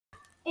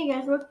Hey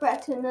guys, welcome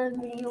back to another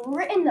video.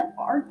 We're in the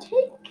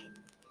Arctic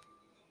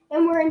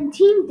and we're in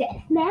Team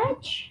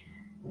Deathmatch.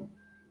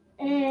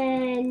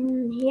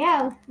 And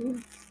yeah,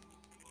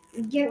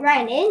 get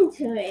right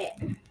into it.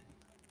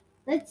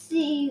 Let's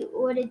see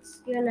what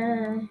it's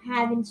gonna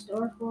have in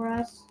store for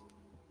us.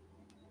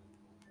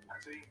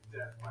 Okay,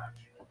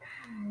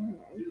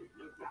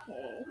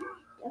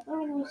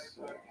 definitely gonna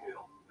start.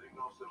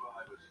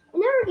 I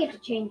never get to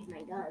change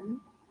my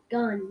gun.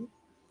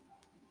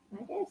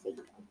 Why did I say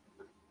gun?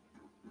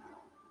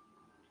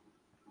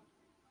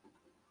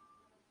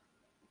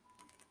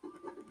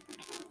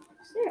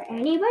 Is there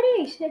anybody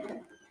except for...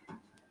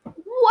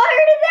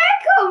 Where did that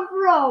come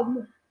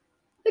from?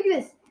 Look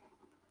at this.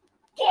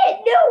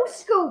 Get no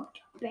scoped.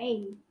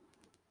 Bang.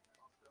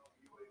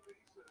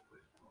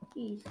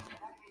 Jeez.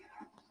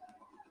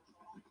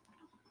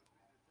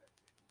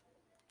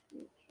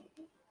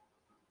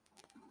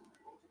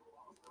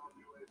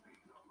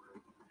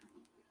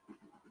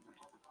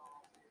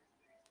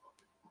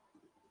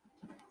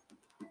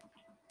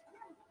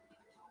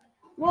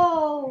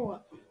 Whoa!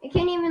 I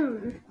can't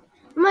even.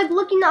 I'm like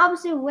looking the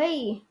opposite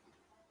way.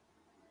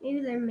 Maybe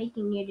they're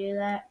making you do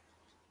that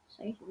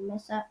so you can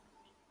mess up.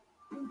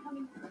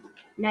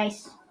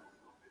 Nice.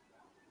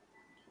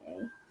 Okay.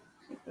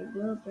 Looks like they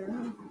blew up their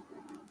own.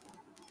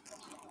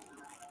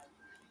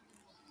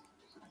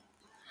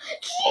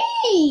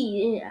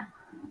 Gee!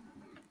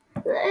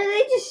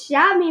 They just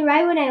shot me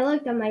right when I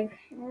looked. I'm like,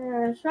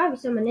 there's probably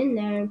someone in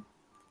there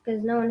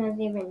because no one has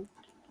even.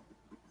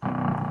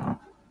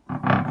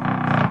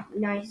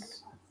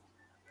 Nice.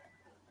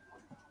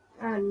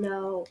 Oh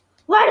no.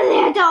 Why do they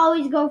have to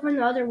always go from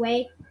the other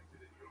way?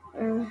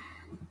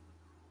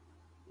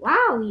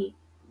 Wow, he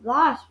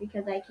lost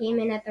because I came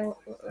in at the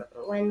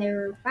when they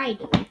were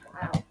fighting.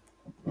 Wow.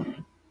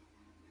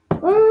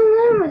 Well,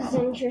 that was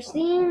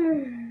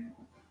interesting.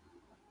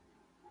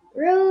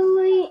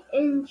 Really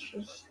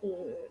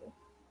interesting.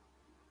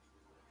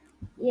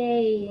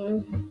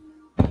 Yay.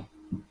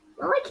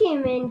 Well, I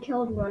came in,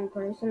 killed one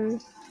person.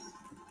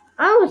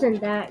 I wasn't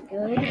that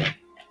good.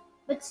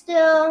 But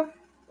still,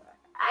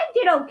 I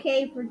did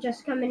okay for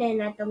just coming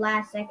in at the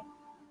last second.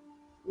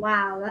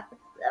 Wow.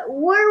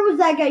 Where was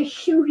that guy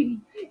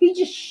shooting? He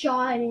just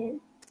shot it.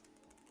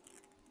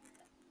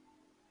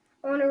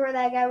 I wonder where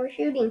that guy was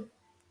shooting.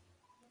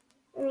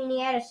 I mean, he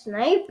had a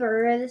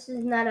sniper. This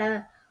is not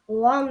a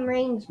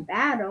long-range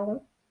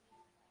battle.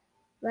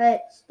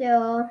 But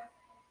still,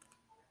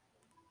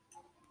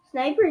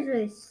 snipers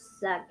really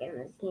suck in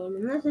this game.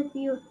 Unless if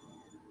you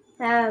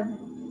have...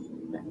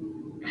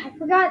 I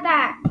forgot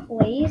that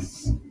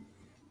place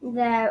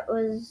that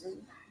was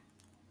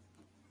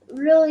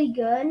really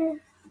good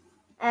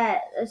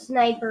at a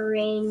sniper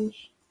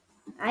range.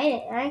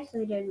 I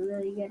actually did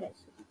really good at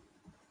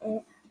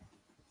it.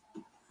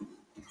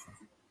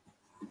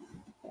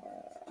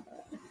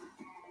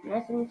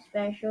 Nothing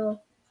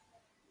special.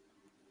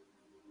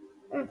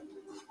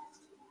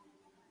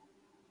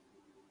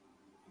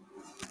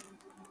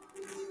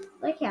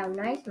 Look how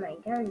nice my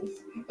gun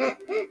is.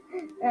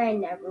 I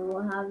never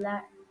will have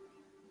that.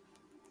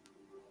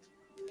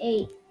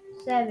 8,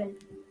 7,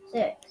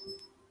 6,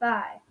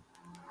 5,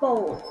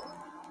 4,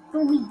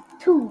 3,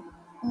 2,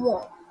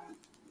 1.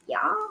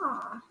 Yeah.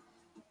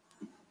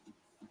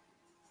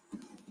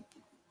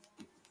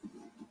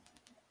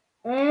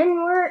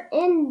 And we're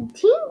in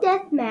Team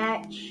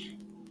Deathmatch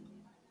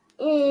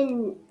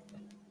in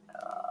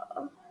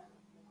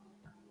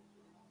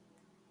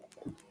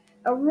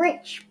a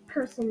rich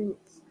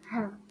person's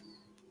house.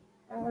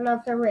 I don't know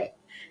if they're rich.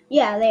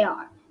 Yeah, they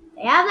are.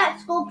 They have that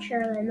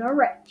sculpture and they're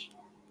rich.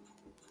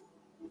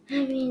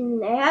 I mean,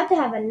 they have to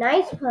have a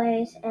nice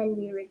place and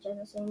be rich at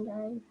the same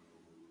time.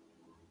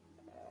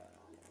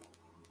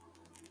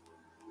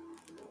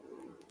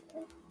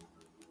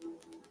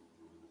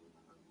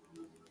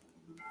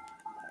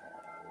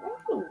 I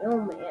don't know,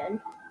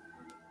 man.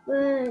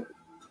 But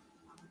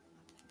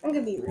I'm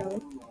gonna be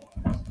real.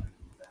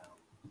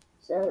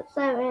 So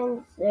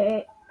 7,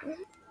 6.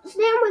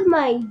 Stand with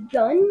my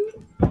gun.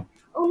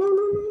 Oh no.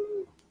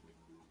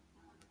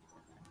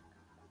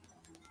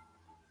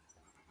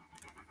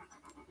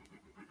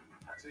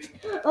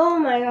 Oh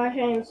my gosh, I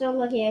am so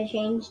lucky I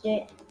changed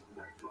it.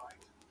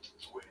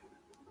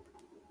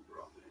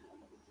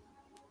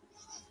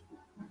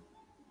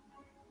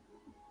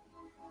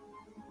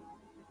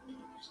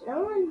 There's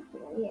no one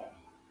here yet.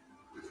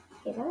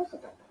 Okay, that was a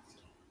bit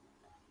risky.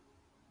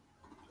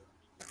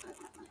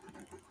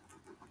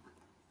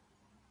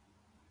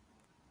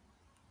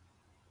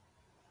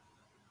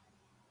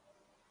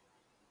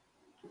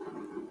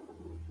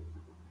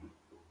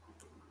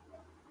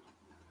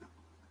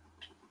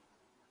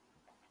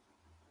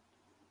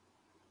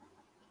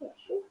 Okay,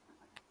 shoot.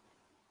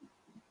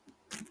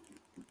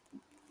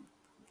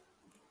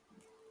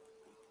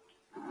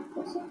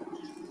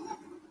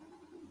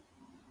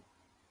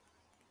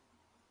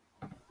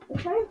 We're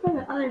trying from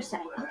the other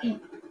side. Okay.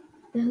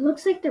 It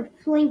looks like they're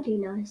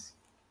flanking us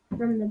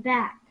from the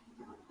back.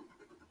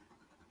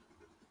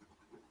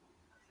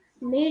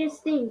 It made us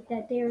think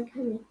that they were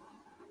coming.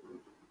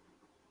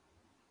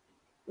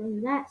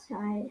 on that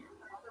side.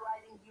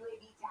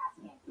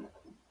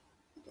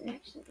 They're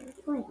actually going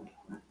to flank.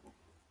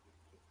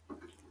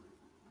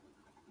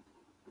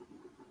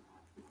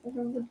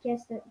 Everyone would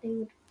guess that they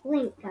would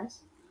flank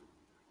us.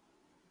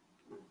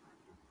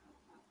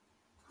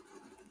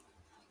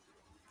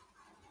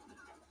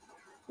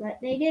 But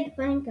they did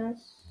flank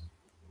us.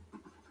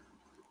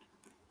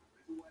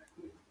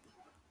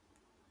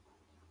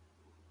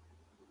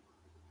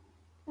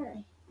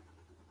 Alright.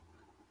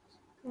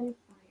 Gunfire.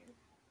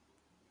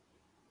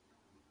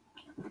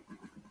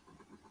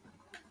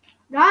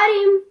 Got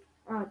him!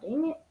 Oh,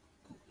 dang it.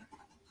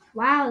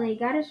 Wow, they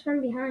got us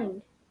from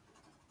behind.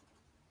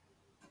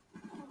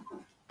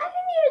 I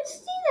didn't even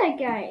see that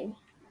guy.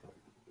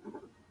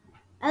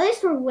 At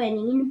least we're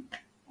winning.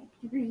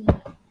 Like 3.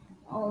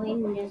 All we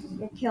need is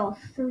to kill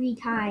 3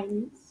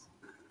 times.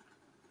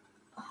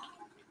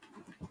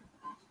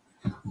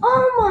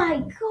 Oh my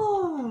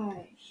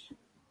gosh!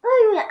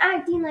 I'm even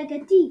acting like a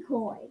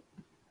decoy.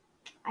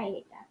 I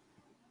hate that.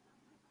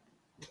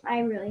 I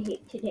really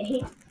hate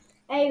today.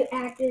 I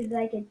acted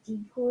like a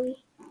decoy.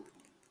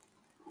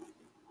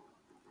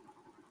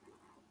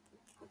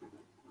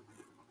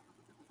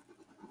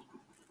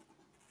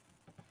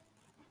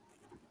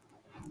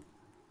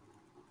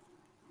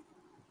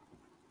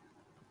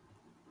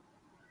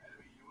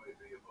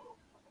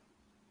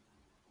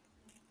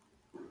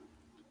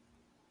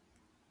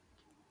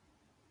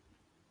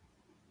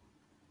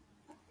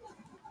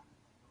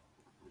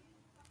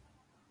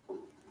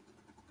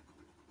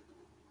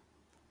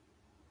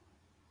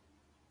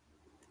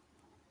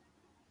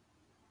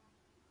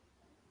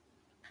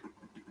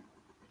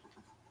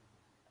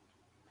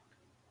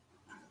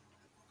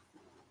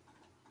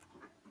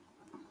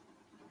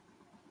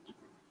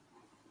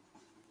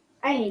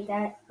 I hate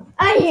that.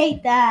 I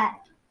hate that.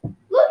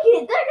 Look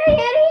at that guy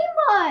had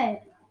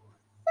aimbot.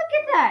 Look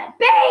at that.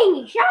 Bang!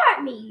 He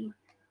shot me.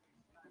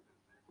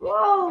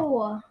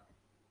 Whoa.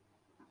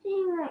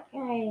 Dang, that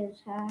guy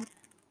is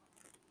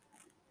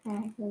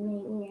hacking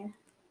me.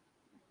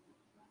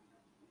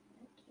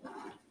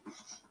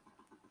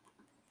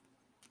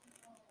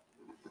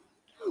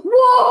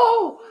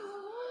 Whoa!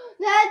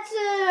 That's a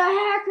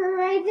hacker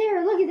right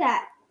there. Look at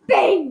that.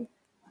 Bang!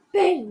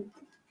 Bang!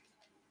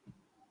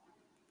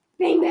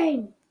 Bang,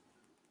 bang!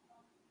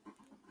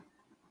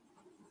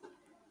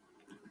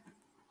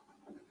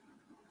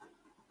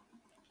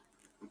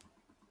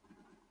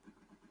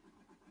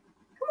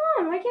 Come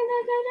on, why can't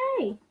that guy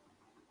die?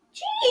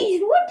 Jeez,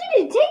 what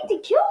did it take to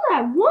kill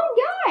that one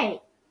guy?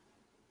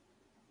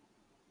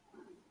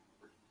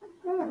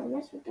 I don't want to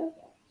mess with those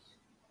guys.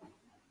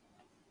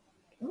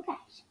 Those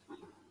guys.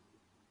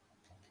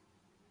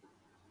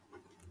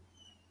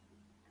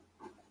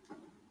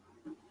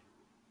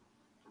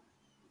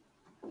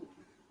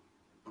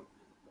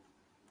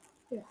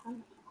 Yeah.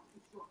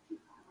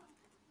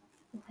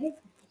 Away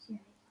from these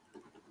guys.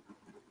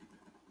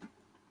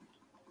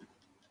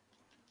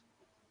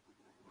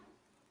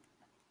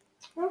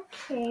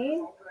 Okay.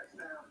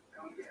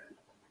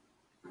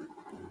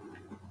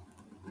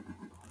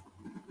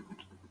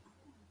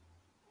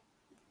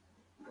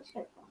 Just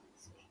gotta follow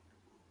this way.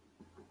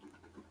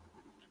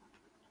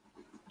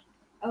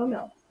 Oh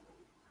no.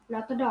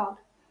 Not the dog.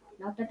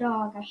 Not the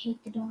dog. I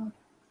hate the dog.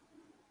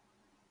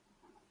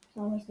 It's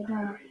always the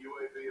dog.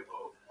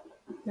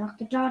 Not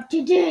the dog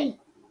today.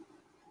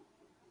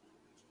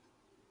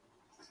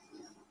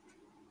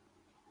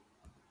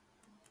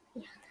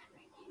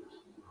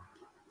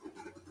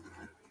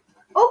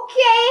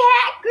 Okay,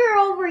 hacker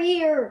over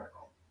here.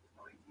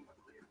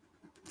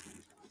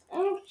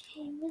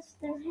 Okay,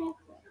 Mr.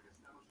 Hacker.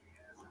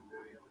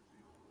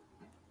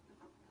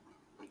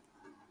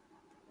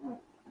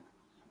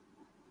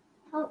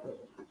 Help me.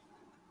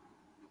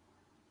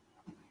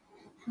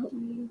 Help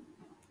me.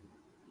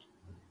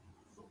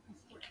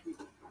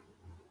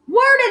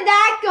 Where did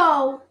that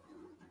go?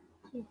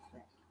 It's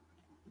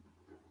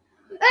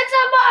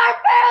a mark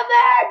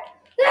building!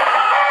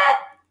 Ah!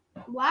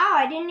 Wow,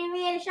 I didn't even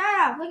get a shot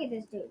off. Look at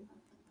this dude.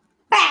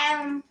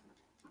 Bam!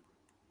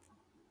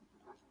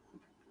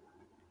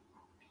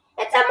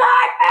 It's a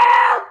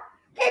minefield!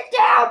 Get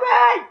down,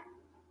 man!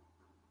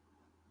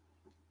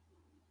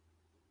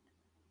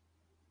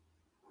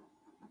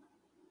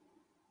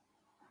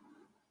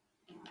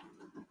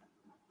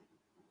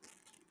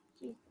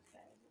 Jeez, this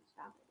guy is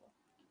unstoppable.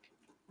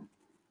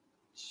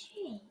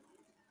 Jeez.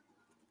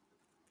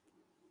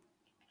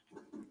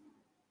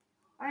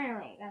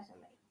 Finally, I got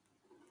somebody.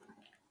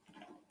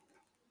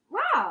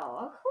 Wow,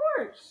 a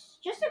course.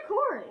 Just a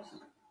course.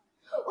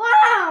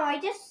 Wow, I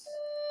just...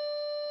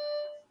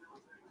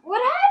 What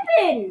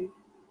happened?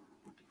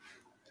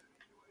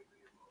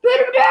 Put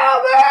him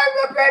down, man!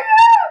 Put him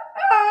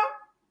down!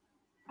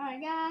 I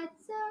got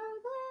so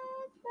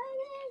much.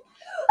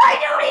 I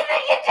don't even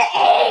get to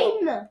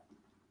aim!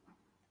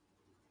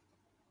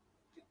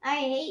 I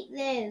hate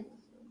this.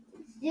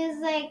 It's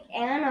just like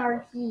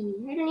anarchy.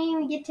 I don't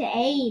even get to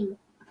aim.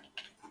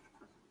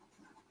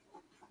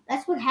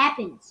 That's what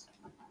happens.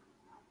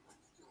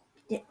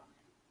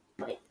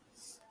 But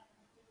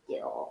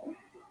still.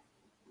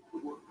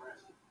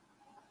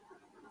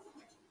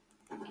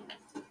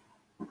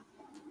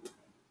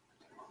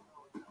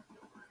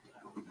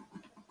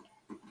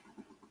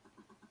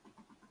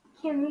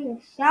 can't make a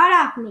shot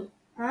off me,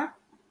 huh?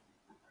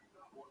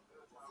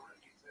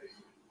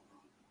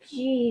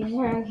 Jeez,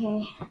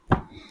 okay.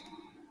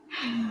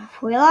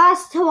 We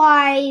lost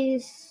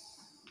twice.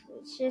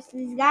 It's just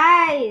these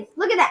guys.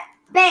 Look at that.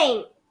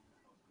 Bang.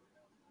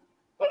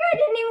 That guy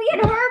didn't even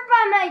get hurt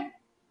by my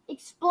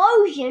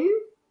explosion.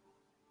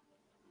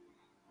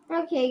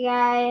 Okay,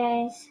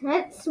 guys.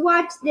 Let's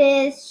watch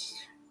this.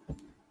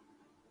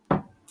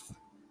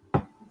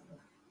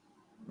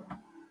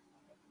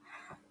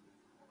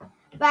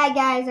 Bye,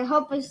 guys. I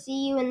hope I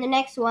see you in the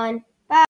next one.